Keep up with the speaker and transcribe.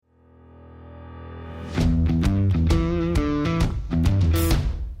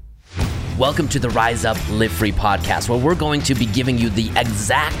Welcome to the Rise Up, Live Free podcast, where we're going to be giving you the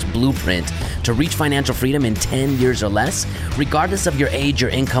exact blueprint to reach financial freedom in 10 years or less, regardless of your age, your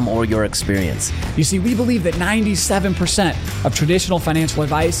income, or your experience. You see, we believe that 97% of traditional financial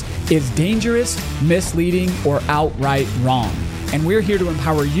advice is dangerous, misleading, or outright wrong. And we're here to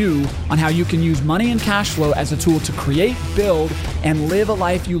empower you on how you can use money and cash flow as a tool to create, build, and live a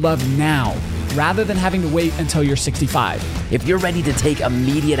life you love now, rather than having to wait until you're 65. If you're ready to take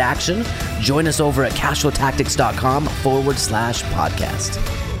immediate action, join us over at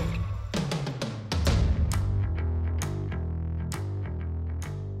cashflowtactics.com/podcast.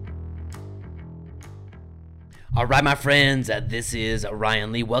 All right, my friends, this is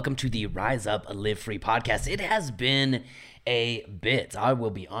Ryan Lee. Welcome to the Rise Up, Live Free podcast. It has been a bit. I will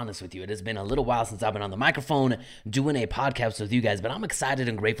be honest with you. It has been a little while since I've been on the microphone doing a podcast with you guys, but I'm excited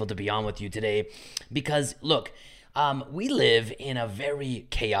and grateful to be on with you today because, look, we live in a very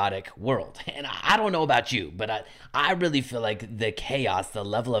chaotic world. And I don't know about you, but I really feel like the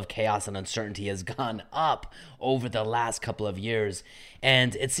level of chaos and uncertainty has gone up over the last couple of years.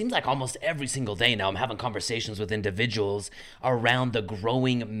 And it seems like almost every single day now I'm having conversations with individuals around the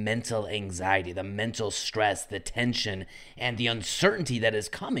growing mental anxiety, the mental stress, the tension, and the uncertainty that is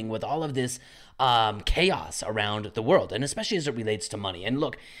coming with all of this chaos around the world, and especially as it relates to money. And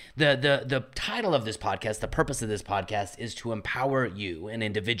look, the title of this podcast, the purpose of this podcast is to empower you, an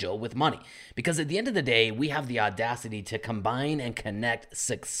individual, with money. Because at the end of the day, we have the audacity to combine and connect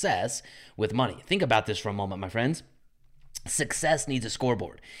success with money. Think about this for a moment, my friends. Success needs a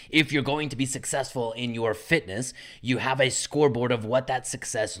scoreboard. If you're going to be successful in your fitness, you have a scoreboard of what that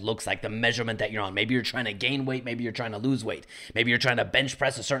success looks like, the measurement that you're on. Maybe you're trying to gain weight, maybe you're trying to lose weight. Maybe you're trying to bench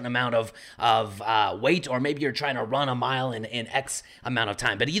press a certain amount of weight, or maybe you're trying to run a mile in X amount of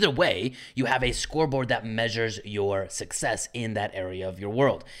time. But either way, you have a scoreboard that measures your success in that area of your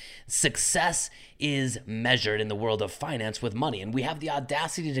world. Success is measured in the world of finance with money. And we have the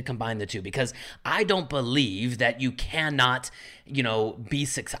audacity to combine the two, because I don't believe that you cannot, be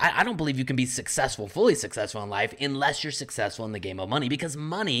successful. I don't believe you can be successful, fully successful in life, unless you're successful in the game of money, because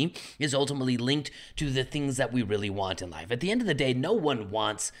money is ultimately linked to the things that we really want in life. At the end of the day, no one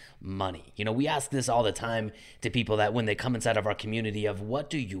wants money. We ask this all the time to people that when they come inside of our community of what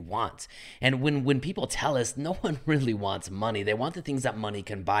do you want? And when people tell us no one really wants money, they want the things that money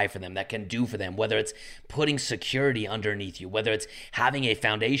can buy for them, that can do for them, whether it's putting security underneath you, whether it's having a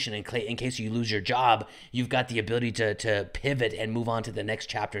foundation in case you lose your job, you've got the ability to pivot and move on to the next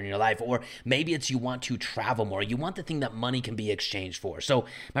chapter in your life. Or maybe it's you want to travel more. You want the thing that money can be exchanged for. So,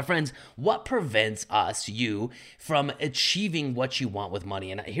 my friends, what prevents you from achieving what you want with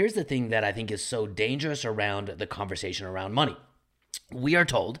money? And here's the thing that I think is so dangerous around the conversation around money. We are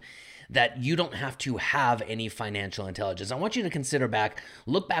told that you don't have to have any financial intelligence. I want you to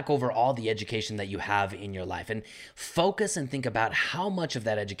look back over all the education that you have in your life and focus and think about how much of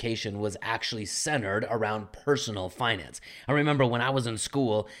that education was actually centered around personal finance. I remember when I was in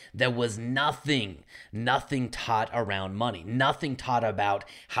school, there was nothing taught around money, nothing taught about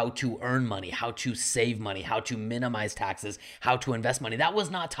how to earn money, how to save money, how to minimize taxes, how to invest money. That was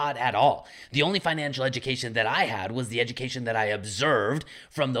not taught at all. The only financial education that I had was the education that I observed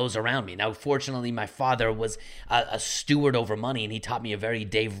from those around me. Now, fortunately, my father was a steward over money, and he taught me a very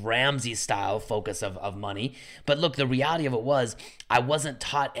Dave Ramsey style focus of money. But look, the reality of it was I wasn't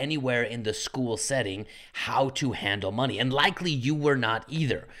taught anywhere in the school setting how to handle money, and likely you were not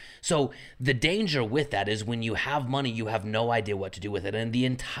either. So the danger with that is when you have money, you have no idea what to do with it. And the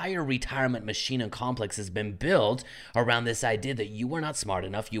entire retirement machine and complex has been built around this idea that you are not smart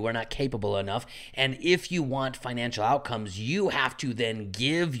enough, you are not capable enough. And if you want financial outcomes, you have to then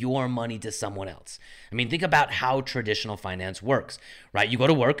give your money to someone else. I mean, think about how traditional finance works, right? You go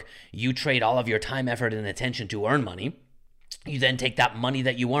to work, you trade all of your time, effort, and attention to earn money. You then take that money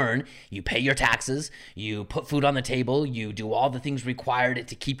that you earn, you pay your taxes, you put food on the table, you do all the things required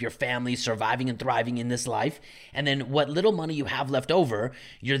to keep your family surviving and thriving in this life. And then what little money you have left over,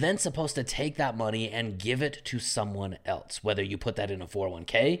 you're then supposed to take that money and give it to someone else. Whether you put that in a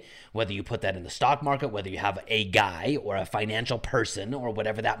 401k, whether you put that in the stock market, whether you have a guy or a financial person or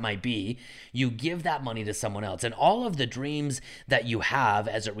whatever that might be, you give that money to someone else. And all of the dreams that you have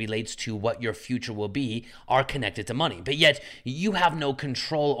as it relates to what your future will be are connected to money. But yet, you have no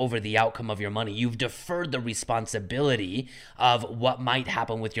control over the outcome of your money. You've deferred the responsibility of what might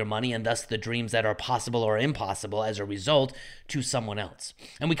happen with your money, and thus the dreams that are possible or impossible as a result, to someone else.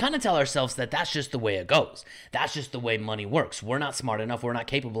 And we kind of tell ourselves that that's just the way it goes. That's just the way money works. We're not smart enough. We're not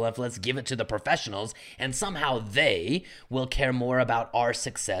capable enough. Let's give it to the professionals, and somehow they will care more about our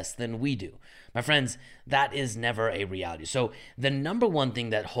success than we do. My friends, that is never a reality. So the number one thing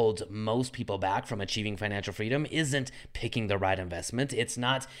that holds most people back from achieving financial freedom isn't picking the right investment. It's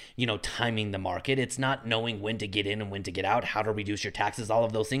not, timing the market. It's not knowing when to get in and when to get out, how to reduce your taxes, all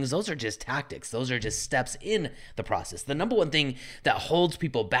of those things. Those are just tactics. Those are just steps in the process. The number one thing that holds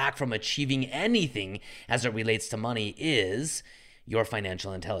people back from achieving anything as it relates to money is your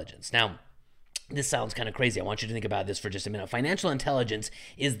financial intelligence. Now, this sounds kind of crazy. I want you to think about this for just a minute. Financial intelligence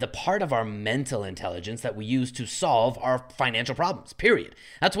is the part of our mental intelligence that we use to solve our financial problems, period.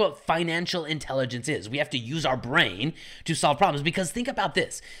 That's what financial intelligence is. We have to use our brain to solve problems because think about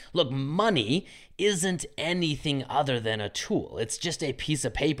this. Look, money isn't anything other than a tool. It's just a piece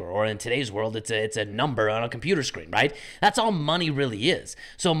of paper, or in today's world, it's a number on a computer screen, right? That's all money really is.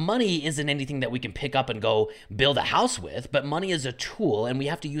 So money isn't anything that we can pick up and go build a house with, but money is a tool, and we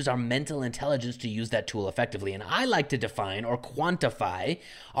have to use our mental intelligence to use that tool effectively. And I like to define or quantify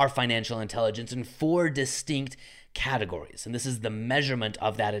our financial intelligence in 4 distinct categories. And this is the measurement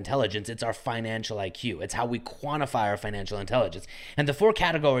of that intelligence. It's our financial IQ. It's how we quantify our financial intelligence. And the 4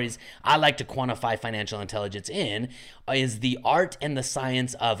 categories I like to quantify financial intelligence in is the art and the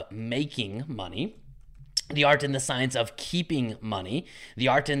science of making money, the art and the science of keeping money, the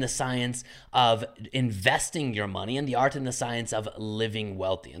art and the science of investing your money, and the art and the science of living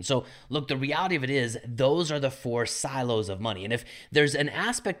wealthy. And so, look, the reality of it is those are the 4 silos of money. And if there's an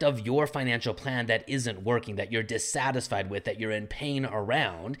aspect of your financial plan that isn't working, that you're dissatisfied with, that you're in pain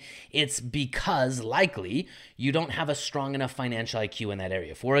around, it's because likely you don't have a strong enough financial IQ in that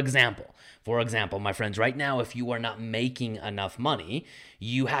area. For example, my friends, right now, if you are not making enough money,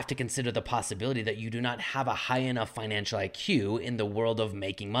 you have to consider the possibility that you do not have a high enough financial IQ in the world of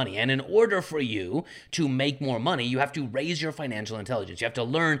making money. And in order for you to make more money, you have to raise your financial intelligence. You have to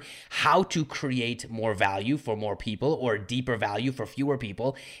learn how to create more value for more people or deeper value for fewer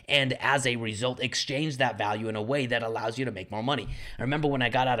people. And as a result, exchange that value in a way that allows you to make more money. I remember when I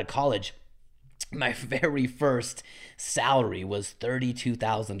got out of college, my very first salary was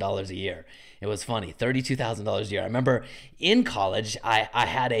 $32,000 a year. It was funny, $32,000 a year. I remember in college, I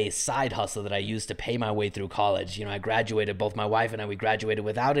had a side hustle that I used to pay my way through college. I graduated, both my wife and I, we graduated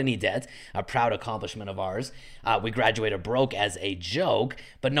without any debt, a proud accomplishment of ours. We graduated broke as a joke,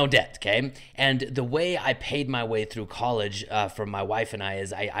 but no debt, okay? And the way I paid my way through college for my wife and I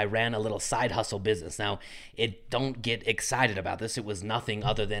is I ran a little side hustle business. Now, don't get excited about this. It was nothing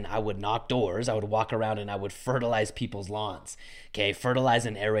other than I would knock doors, I would walk around and I would fertilize people's lawns, okay? Fertilize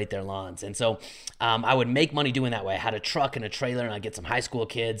and aerate their lawns. And so I would make money doing that way. I had a truck and a trailer and I'd get some high school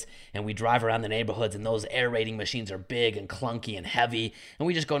kids and we drive around the neighborhoods and those aerating machines are big and clunky and heavy. And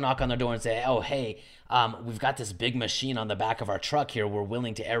we just go knock on their door and say, oh, hey, we've got this big machine on the back of our truck here. We're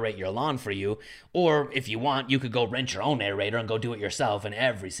willing to aerate your lawn for you. Or if you want, you could go rent your own aerator and go do it yourself. And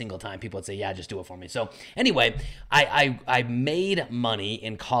every single time people would say, yeah, just do it for me. So anyway, I made money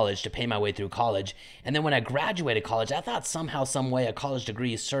in college to pay my way through college. And then when I graduated college, I thought somehow, some way, a college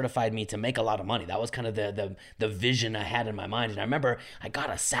degree certified me to make a lot of money. That was kind of the vision I had in my mind. And I remember I got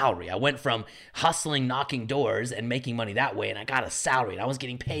a salary. I went from hustling, knocking doors and making money that way. And I got a salary and I was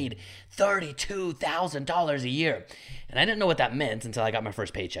getting paid $32,000 a year. And I didn't know what that meant until I got my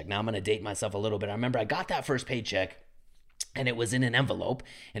first paycheck. Now I'm going to date myself a little bit. I remember I got that first paycheck and it was in an envelope,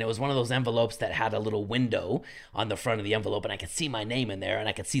 and it was one of those envelopes that had a little window on the front of the envelope, and I could see my name in there, and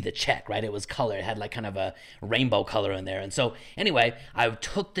I could see the check, right? It was color. It had like kind of a rainbow color in there. And so anyway, I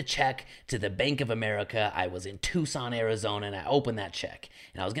took the check to the Bank of America. I was in Tucson, Arizona, and I opened that check.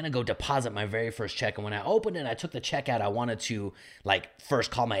 And I was going to go deposit my very first check. And when I opened it, I took the check out. I wanted to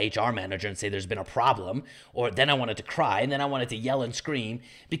first call my HR manager and say there's been a problem, or then I wanted to cry, and then I wanted to yell and scream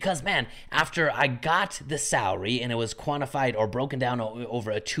because, man, after I got the salary and it was quantified or broken down over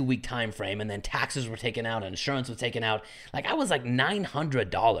a 2-week time frame, and then taxes were taken out and insurance was taken out, I was like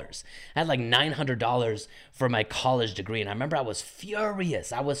 $900. I had like $900 for my college degree, and I remember I was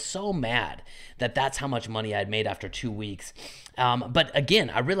furious. I was so mad that that's how much money I had made after 2 weeks. But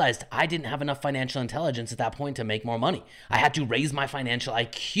again, I realized I didn't have enough financial intelligence at that point to make more money. I had to raise my financial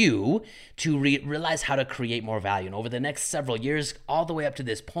IQ to realize how to create more value. And over the next several years, all the way up to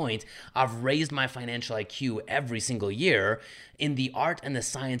this point, I've raised my financial IQ every single year in the art and the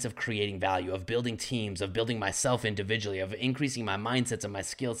science of creating value, of building teams, of building myself individually, of increasing my mindsets and my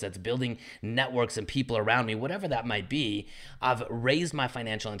skill sets, building networks and people around me, whatever that might be. I've raised my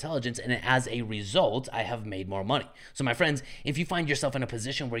financial intelligence, and as a result, I have made more money. So my friends, if you find yourself in a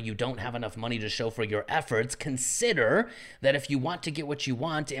position where you don't have enough money to show for your efforts, consider that if you want to get what you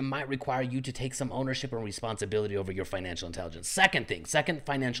want, it might require you to take some ownership and responsibility over your financial intelligence. Second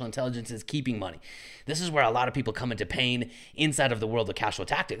financial intelligence is keeping money. This is where a lot of people come into pain inside of the world of cash flow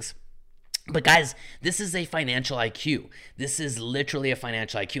tactics. But guys, this is a financial IQ. This is literally a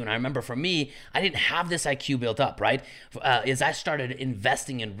financial IQ. And I remember for me, I didn't have this IQ built up, right? As I started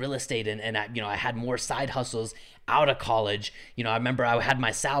investing in real estate and I had more side hustles out of college. I remember I had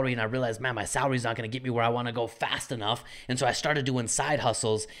my salary and I realized, man, my salary's not going to get me where I want to go fast enough. And so I started doing side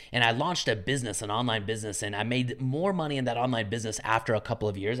hustles and I launched a business, an online business, and I made more money in that online business after a couple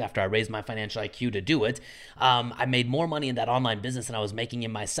of years, after I raised my financial IQ to do it. I made more money in that online business than I was making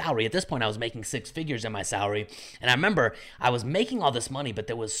in my salary. At this point, I was making 6 figures in my salary. And I remember I was making all this money, but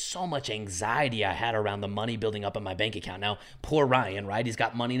there was so much anxiety I had around the money building up in my bank account. Now, poor Ryan, right? He's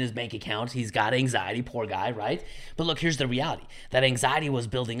got money in his bank account. He's got anxiety, poor guy, right? But look, here's the reality. That anxiety was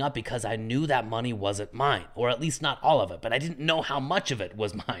building up because I knew that money wasn't mine, or at least not all of it, but I didn't know how much of it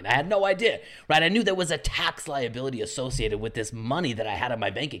was mine. I had no idea, right? I knew there was a tax liability associated with this money that I had in my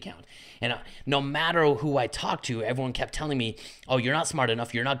bank account. And no matter who I talked to, everyone kept telling me, oh, you're not smart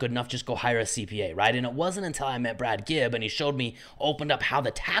enough, you're not good enough, just go hire a CPA, right? And it wasn't until I met Brad Gibb and he showed me, opened up how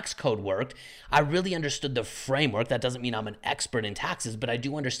the tax code worked, I really understood the framework. That doesn't mean I'm an expert in taxes, but I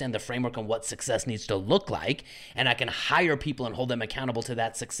do understand the framework on what success needs to look like, and I can hire people and hold them accountable to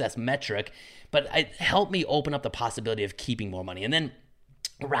that success metric. But it helped me open up the possibility of keeping more money. And then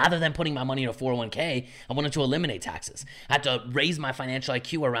rather than putting my money in a 401k, I wanted to eliminate taxes. I had to raise my financial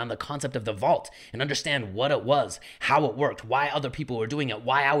IQ around the concept of the vault and understand what it was, how it worked, why other people were doing it,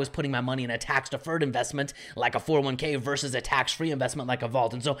 why I was putting my money in a tax-deferred investment like a 401k versus a tax-free investment like a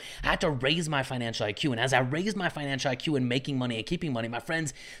vault. And so I had to raise my financial IQ. And as I raised my financial IQ in making money and keeping money, my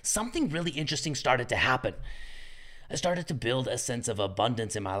friends, something really interesting started to happen. I started to build a sense of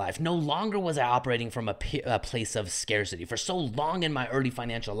abundance in my life. No longer was I operating from a place of scarcity. For so long in my early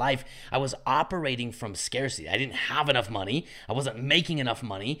financial life, I was operating from scarcity. I didn't have enough money. I wasn't making enough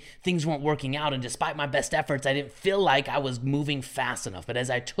money. Things weren't working out. And despite my best efforts, I didn't feel like I was moving fast enough. But as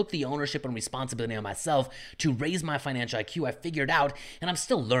I took the ownership and responsibility on myself to raise my financial IQ, I figured out, and I'm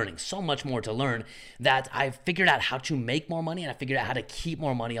still learning, so much more to learn, that I figured out how to make more money and I figured out how to keep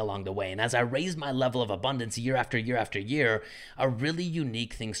more money along the way. And as I raised my level of abundance year after year after year, a really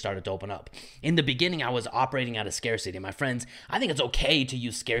unique thing started to open up. In the beginning, I was operating out of scarcity. My friends, I think it's okay to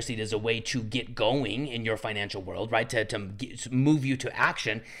use scarcity as a way to get going in your financial world, right? To move you to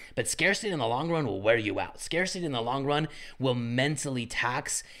action. But scarcity in the long run will wear you out. Scarcity in the long run will mentally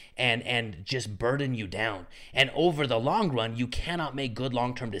tax and just burden you down. And over the long run, you cannot make good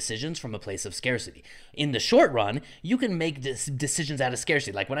long-term decisions from a place of scarcity. In the short run, you can make decisions out of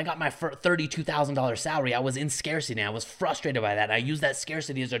scarcity. Like when I got my $32,000 salary, I was in scarcity and I was frustrated by that. I used that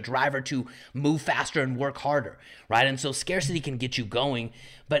scarcity as a driver to move faster and work harder, right? And so scarcity can get you going.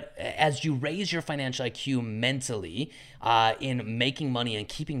 But as you raise your financial IQ mentally in making money and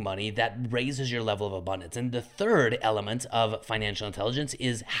keeping money, that raises your level of abundance. And the third element of financial intelligence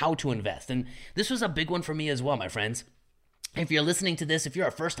is how to invest. And this was a big one for me as well, my friends. If you're listening to this, if you're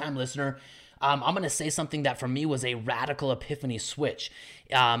a first-time listener, I'm going to say something that for me was a radical epiphany switch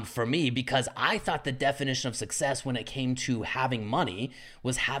for me, because I thought the definition of success when it came to having money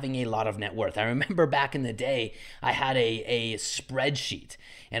was having a lot of net worth. I remember back in the day, I had a spreadsheet,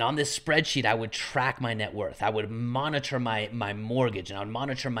 and on this spreadsheet, I would track my net worth. I would monitor my mortgage, and I would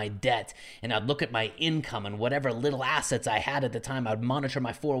monitor my debt, and I'd look at my income and whatever little assets I had at the time. I'd monitor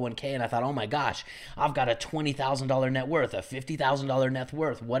my 401k, and I thought, oh my gosh, I've got a $20,000 net worth, a $50,000 net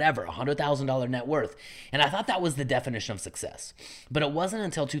worth, whatever, $100,000 net worth. And I thought that was the definition of success. But it wasn't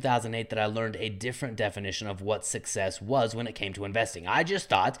until 2008 that I learned a different definition of what success was when it came to investing. I just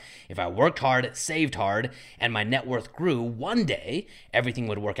thought if I worked hard, saved hard, and my net worth grew, one day everything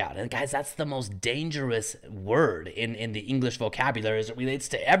would work out. And guys, that's the most dangerous word in the English vocabulary as it relates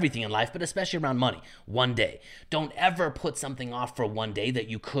to everything in life, but especially around money. One day. Don't ever put something off for one day that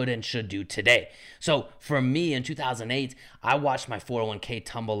you could and should do today. So for me in 2008, I watched my 401k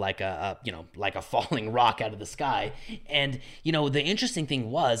tumble like a falling rock out of the sky. And, the interesting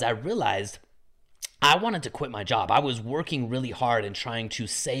thing was I realized I wanted to quit my job. I was working really hard and trying to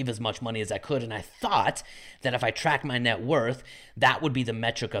save as much money as I could. And I thought that if I tracked my net worth, that would be the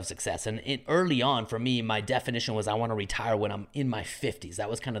metric of success. And early on for me, my definition was I want to retire when I'm in my 50s.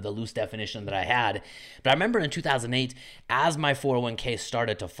 That was kind of the loose definition that I had. But I remember in 2008, as my 401k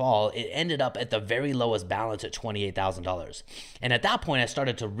started to fall, it ended up at the very lowest balance at $28,000. And at that point, I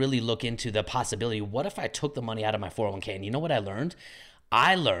started to really look into the possibility, what if I took the money out of my 401k? And you know what I learned?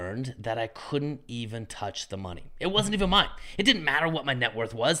 I learned that I couldn't even touch the money. It wasn't even mine. It didn't matter what my net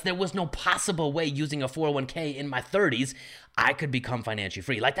worth was. There was no possible way using a 401k in my 30s I could become financially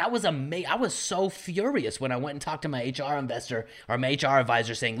free. Like that was amazing. I was so furious when I went and talked to my HR investor or my HR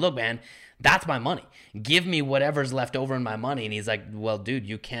advisor saying, look, man, That's my money. Give me whatever's left over in my money. And he's like, well, dude,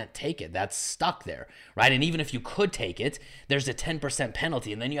 you can't take it. That's stuck there, right? And even if you could take it, there's a 10%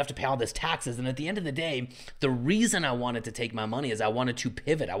 penalty, and then you have to pay all this taxes. And at the end of the day, the reason I wanted to take my money is I wanted to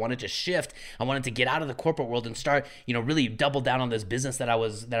pivot. I wanted to shift. I wanted to get out of the corporate world and start, really double down on this business that I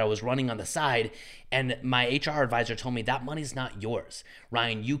was running on the side. And my HR advisor told me that money's not yours,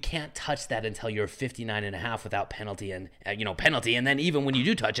 Ryan. You can't touch that until you're 59 and a half without penalty and penalty. And then even when you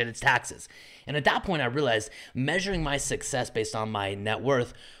do touch it, it's taxes. And at that point, I realized measuring my success based on my net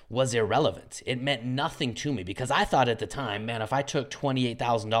worth was irrelevant. It meant nothing to me because I thought at the time, man, if I took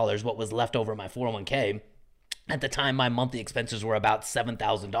 $28,000, what was left over in my 401k, at the time, my monthly expenses were about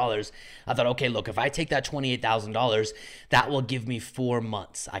 $7,000. I thought, okay, look, if I take that $28,000, that will give me 4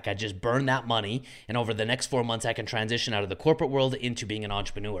 months. I could just burn that money, and over the next 4 months, I can transition out of the corporate world into being an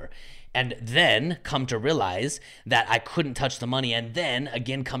entrepreneur. And then come to realize that I couldn't touch the money, and then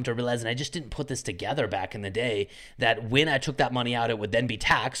again come to realize, and I just didn't put this together back in the day, that when I took that money out, it would then be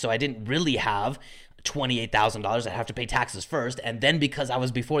taxed, so I didn't really have $28,000. I'd have to pay taxes first, and then because I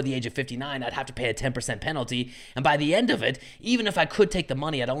was before the age of 59, I'd have to pay a 10% penalty, and by the end of it, even if I could take the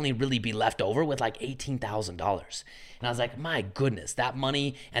money, I'd only really be left over with like $18,000. And I was like, my goodness, that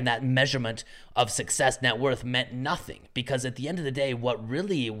money and that measurement of success net worth meant nothing, because at the end of the day, what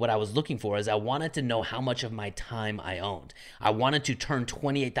I was looking for is I wanted to know how much of my time I owned. I wanted to turn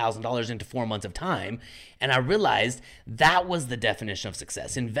 $28,000 into 4 months of time, and I realized that was the definition of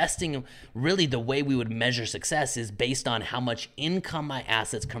success. Investing, really the way we would measure success is based on how much income my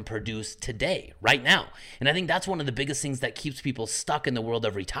assets can produce today, right now. And I think that's one of the biggest things that keeps people stuck in the world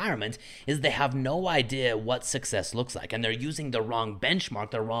of retirement is they have no idea what success looks like, and they're using the wrong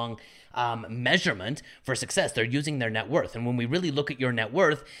benchmark, the wrong measurement for success. They're using their net worth. And when we really look at your net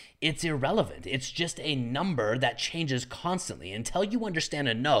worth, it's irrelevant. It's just a number that changes constantly until you understand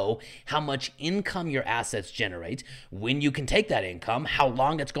and know how much income your assets generate, when you can take that income, how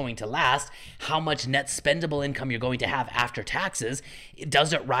long it's going to last, how much net spendable income you're going to have after taxes,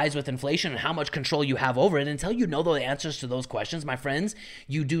 does it rise with inflation, and how much control you have over it. Until you know the answers to those questions, my friends,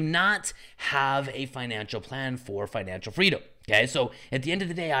 you do not have a financial plan for financial freedom. Okay, so at the end of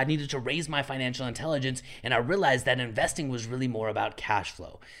the day, I needed to raise my financial intelligence, and I realized that investing was really more about cash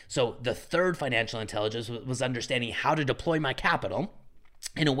flow. So the third financial intelligence was understanding how to deploy my capital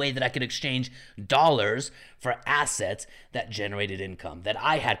in a way that I could exchange dollars for assets that generated income, that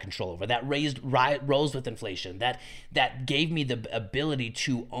I had control over, that rose with inflation, that gave me the ability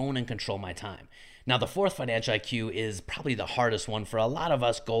to own and control my time. Now, the fourth financial IQ is probably the hardest one for a lot of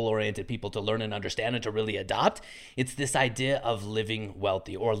us goal-oriented people to learn and understand and to really adopt. It's this idea of living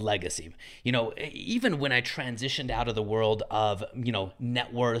wealthy or legacy. Even when I transitioned out of the world of,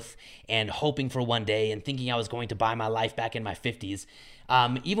 net worth and hoping for one day and thinking I was going to buy my life back in my 50s,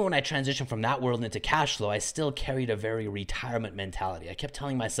 even when I transitioned from that world into cash flow, I still carried a very retirement mentality. I kept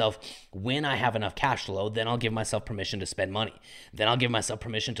telling myself, when I have enough cash flow, then I'll give myself permission to spend money. Then I'll give myself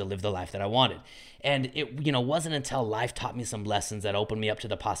permission to live the life that I wanted. And it, wasn't until life taught me some lessons that opened me up to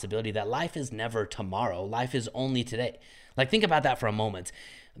the possibility that life is never tomorrow. Life is only today. Like, think about that for a moment.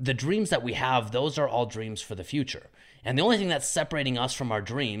 The dreams that we have, those are all dreams for the future. And the only thing that's separating us from our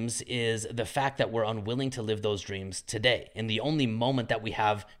dreams is the fact that we're unwilling to live those dreams today, in the only moment that we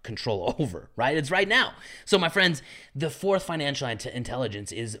have control over, right? It's right now. So my friends, the fourth financial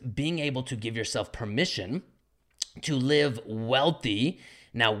intelligence is being able to give yourself permission to live wealthy.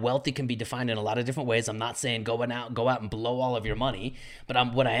 Now, wealthy can be defined in a lot of different ways. I'm not saying go out and blow all of your money,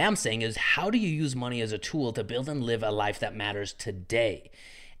 but what I am saying is, how do you use money as a tool to build and live a life that matters today,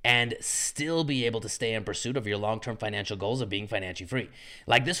 and still be able to stay in pursuit of your long-term financial goals of being financially free?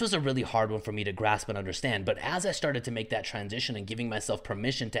 Like, this was a really hard one for me to grasp and understand, but as I started to make that transition and giving myself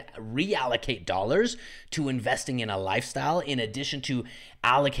permission to reallocate dollars to investing in a lifestyle, in addition to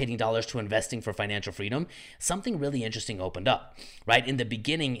allocating dollars to investing for financial freedom, something really interesting opened up, right? In the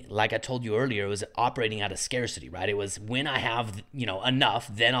beginning, like I told you earlier, it was operating out of scarcity, right? It was, when I have, enough,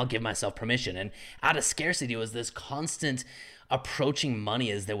 then I'll give myself permission. And out of scarcity, it was this constant approaching money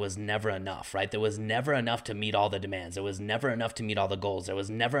as there was never enough, right? There was never enough to meet all the demands. There was never enough to meet all the goals. There was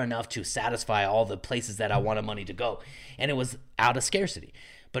never enough to satisfy all the places that I wanted money to go. And it was out of scarcity.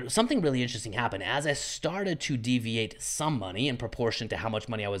 But something really interesting happened as I started to deviate some money in proportion to how much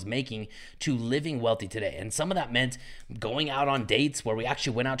money I was making to living wealthy today. And some of that meant going out on dates where we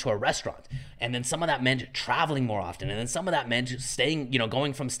actually went out to a restaurant. And then some of that meant traveling more often. And then some of that meant staying,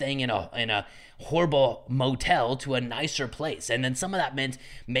 going from staying in a horrible motel to a nicer place. And then some of that meant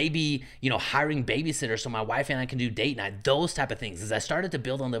maybe, hiring babysitters so my wife and I can do date night, those type of things. As I started to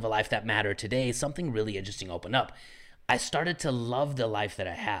build and live a life that mattered today, something really interesting opened up. I started to love the life that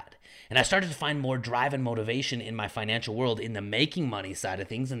I had. And I started to find more drive and motivation in my financial world, in the making money side of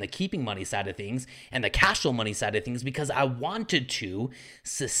things and the keeping money side of things and the cash flow money side of things, because I wanted to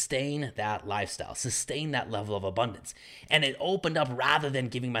sustain that lifestyle, sustain that level of abundance. And it opened up, rather than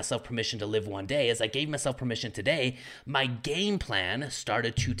giving myself permission to live one day, as I gave myself permission today, my game plan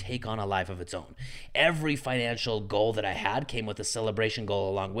started to take on a life of its own. Every financial goal that I had came with a celebration goal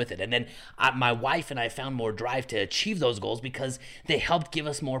along with it. And then my wife and I found more drive to achieve those goals because they helped give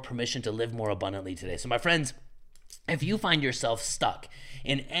us more permission to live more abundantly today. So my friends, if you find yourself stuck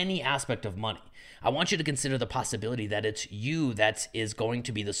in any aspect of money, I want you to consider the possibility that it's you that is going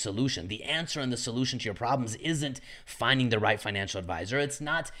to be the solution. The answer and the solution to your problems isn't finding the right financial advisor. It's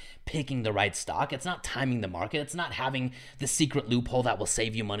not picking the right stock. It's not timing the market. It's not having the secret loophole that will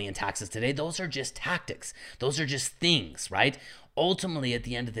save you money and taxes today. Those are just tactics. Those are just things, right? Ultimately, at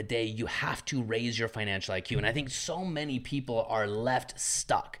the end of the day, you have to raise your financial IQ. And I think so many people are left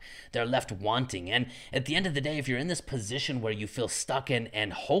stuck. They're left wanting. And at the end of the day, if you're in this position where you feel stuck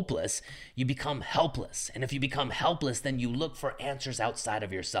and hopeless, you become helpless. And if you become helpless, then you look for answers outside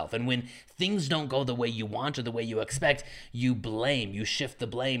of yourself. And when things don't go the way you want or the way you expect, you blame. You shift the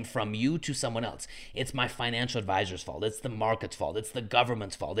blame from you to someone else. It's my financial advisor's fault. It's the market's fault. It's the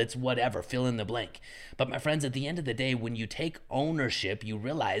government's fault. It's whatever. Fill in the blank. But my friends, at the end of the day, when you take ownership, you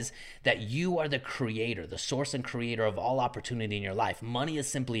realize that you are the creator, the source and creator of all opportunity in your life. Money is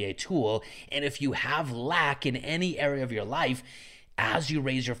simply a tool. And if you have lack in any area of your life, as you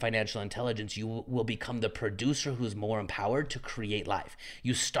raise your financial intelligence, you will become the producer who's more empowered to create life.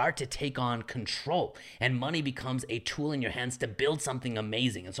 You start to take on control, and money becomes a tool in your hands to build something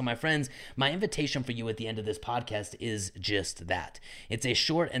amazing. And so, my friends, my invitation for you at the end of this podcast is just that. It's a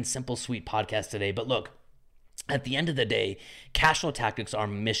short and simple, sweet podcast today, but look, at the end of the day, cash flow tactics, our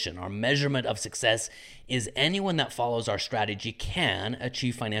mission, our measurement of success is anyone that follows our strategy can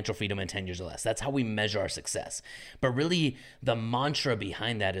achieve financial freedom in 10 years or less. That's how we measure our success. But really, the mantra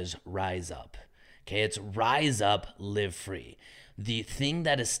behind that is rise up. Okay, it's rise up, live free. The thing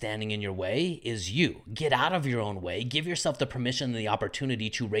that is standing in your way is you. Get out of your own way. Give yourself the permission and the opportunity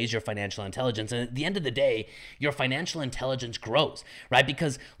to raise your financial intelligence. And at the end of the day, your financial intelligence grows, right?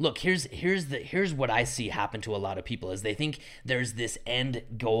 Because look, here's what I see happen to a lot of people is they think there's this end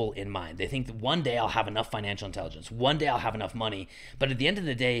goal in mind. They think that one day I'll have enough financial intelligence. One day I'll have enough money. But at the end of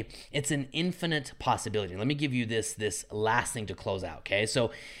the day, it's an infinite possibility. Let me give you this last thing to close out, okay? So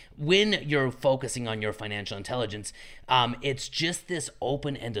when you're focusing on your financial intelligence, it's just this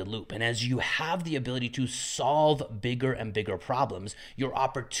open-ended loop. And as you have the ability to solve bigger and bigger problems, your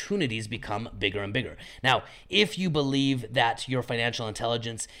opportunities become bigger and bigger. Now, if you believe that your financial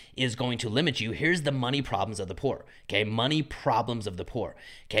intelligence is going to limit you, here's the money problems of the poor. Okay, money problems of the poor.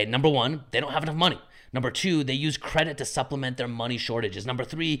 Okay, number one, they don't have enough money. Number two, they use credit to supplement their money shortages. Number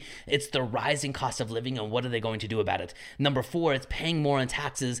three, it's the rising cost of living and what are they going to do about it? Number four, it's paying more in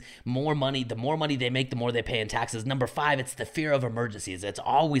taxes, more money. The more money they make, the more they pay in taxes. Number five, it's the fear of emergencies. It's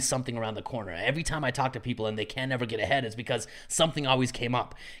always something around the corner. Every time I talk to people and they can never get ahead, it's because something always came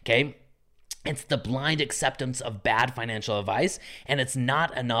up, okay? It's the blind acceptance of bad financial advice, and it's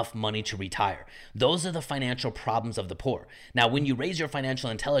not enough money to retire. Those are the financial problems of the poor. Now, when you raise your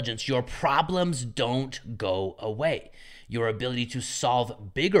financial intelligence, your problems don't go away. Your ability to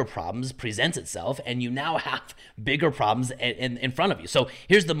solve bigger problems presents itself, and you now have bigger problems in front of you. So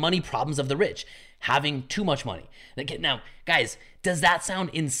here's the money problems of the rich. Having too much money. Now, guys, does that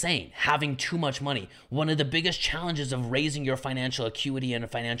sound insane? Having too much money. One of the biggest challenges of raising your financial acuity and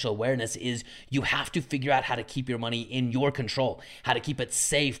financial awareness is you have to figure out how to keep your money in your control, how to keep it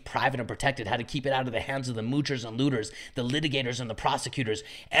safe, private, and protected, how to keep it out of the hands of the moochers and looters, the litigators and the prosecutors.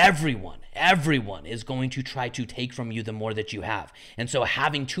 Everyone is going to try to take from you the more that you have. And so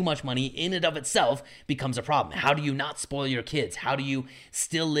having too much money in and of itself becomes a problem. How do you not spoil your kids? How do you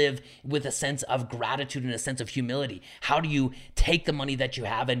still live with a sense of gratitude and a sense of humility? How do you take the money that you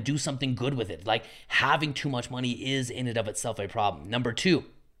have and do something good with it? Like, having too much money is in and of itself a problem. Number two,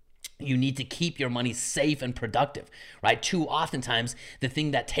 you need to keep your money safe and productive, right? Too oftentimes, the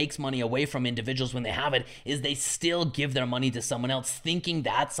thing that takes money away from individuals when they have it is they still give their money to someone else, thinking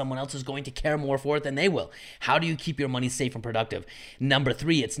that someone else is going to care more for it than they will. How do you keep your money safe and productive? Number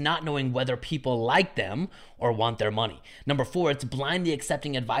three, it's not knowing whether people like them or want their money. Number four, it's blindly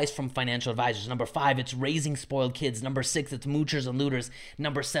accepting advice from financial advisors. Number five, it's raising spoiled kids. Number six, it's moochers and looters.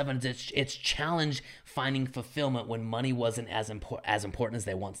 Number seven, it's challenge finding fulfillment when money wasn't as important as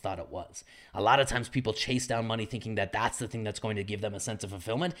they once thought it was. was. A lot of times people chase down money thinking that that's the thing that's going to give them a sense of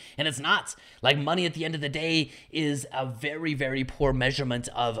fulfillment, and it's not. Like, money at the end of the day is a very, very poor measurement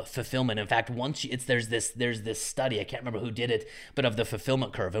of fulfillment. In fact, there's this study, I can't remember who did it, but of the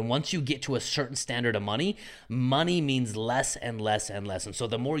fulfillment curve. And once you get to a certain standard of money means less and less and less. And so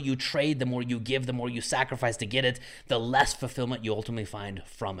the more you trade, the more you give, the more you sacrifice to get it, the less fulfillment you ultimately find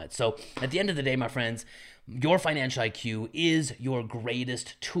from it. So at the end of the day, my friends, your financial IQ is your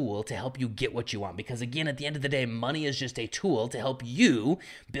greatest tool to help you get what you want. Because again, at the end of the day, money is just a tool to help you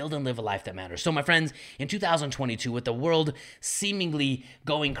build and live a life that matters. So my friends, in 2022, with the world seemingly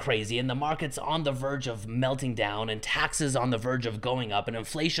going crazy and the markets on the verge of melting down and taxes on the verge of going up and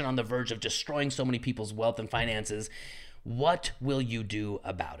inflation on the verge of destroying so many people's wealth and finances, what will you do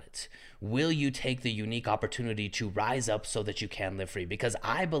about it? Will you take the unique opportunity to rise up so that you can live free? Because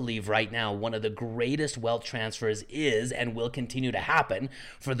I believe right now one of the greatest wealth transfers is and will continue to happen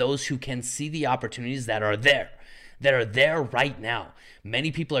for those who can see the opportunities that are there right now.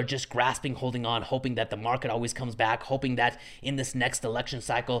 Many people are just grasping, holding on, hoping that the market always comes back, hoping that in this next election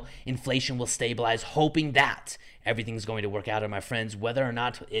cycle, inflation will stabilize, hoping that everything's going to work out. And my friends, whether or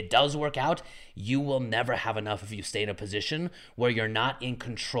not it does work out, you will never have enough if you stay in a position where you're not in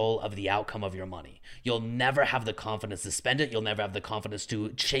control of the outcome of your money. You'll never have the confidence to spend it. You'll never have the confidence to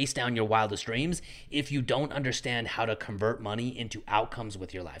chase down your wildest dreams if you don't understand how to convert money into outcomes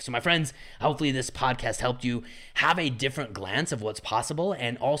with your life. So my friends, hopefully this podcast helped you have a different glance of what's possible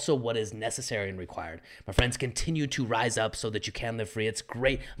and also what is necessary and required. My friends, continue to rise up so that you can live free. It's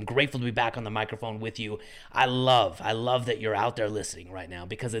great. I'm grateful to be back on the microphone with you. I love that you're out there listening right now,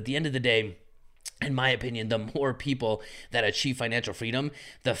 because at the end of the day, in my opinion, the more people that achieve financial freedom,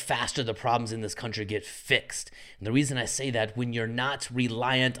 the faster the problems in this country get fixed. And the reason I say that, when you're not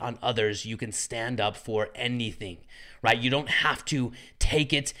reliant on others, you can stand up for anything, right? You don't have to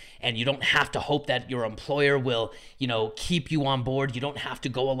take it, and you don't have to hope that your employer will, keep you on board. You don't have to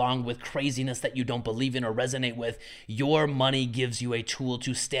go along with craziness that you don't believe in or resonate with. Your money gives you a tool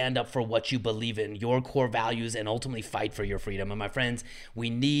to stand up for what you believe in, your core values, and ultimately fight for your freedom. And my friends,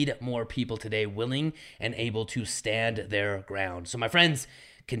 we need more people today willing and able to stand their ground. So my friends,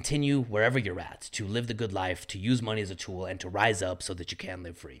 continue wherever you're at to live the good life, to use money as a tool, and to rise up so that you can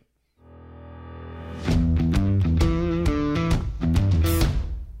live free.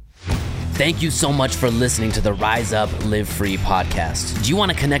 Thank you so much for listening to the Rise Up, Live Free podcast. Do you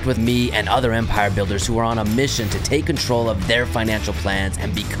want to connect with me and other empire builders who are on a mission to take control of their financial plans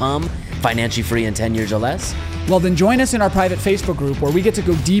and become financially free in 10 years or less? Well, then join us in our private Facebook group where we get to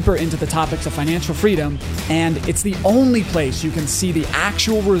go deeper into the topics of financial freedom, and it's the only place you can see the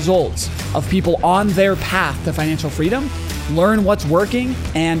actual results of people on their path to financial freedom, learn what's working,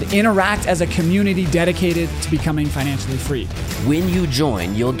 and interact as a community dedicated to becoming financially free. When you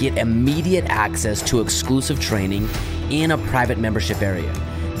join, you'll get immediate access to exclusive training in a private membership area.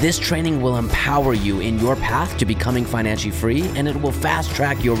 This training will empower you in your path to becoming financially free, and it will fast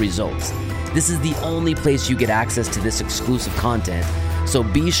track your results. This is the only place you get access to this exclusive content, so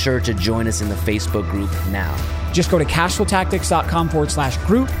be sure to join us in the Facebook group now. Just go to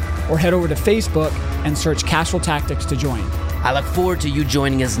cashflowtactics.com/group or head over to Facebook and search Cashflow Tactics to join. I look forward to you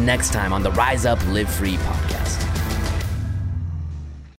joining us next time on the Rise Up, Live Free podcast.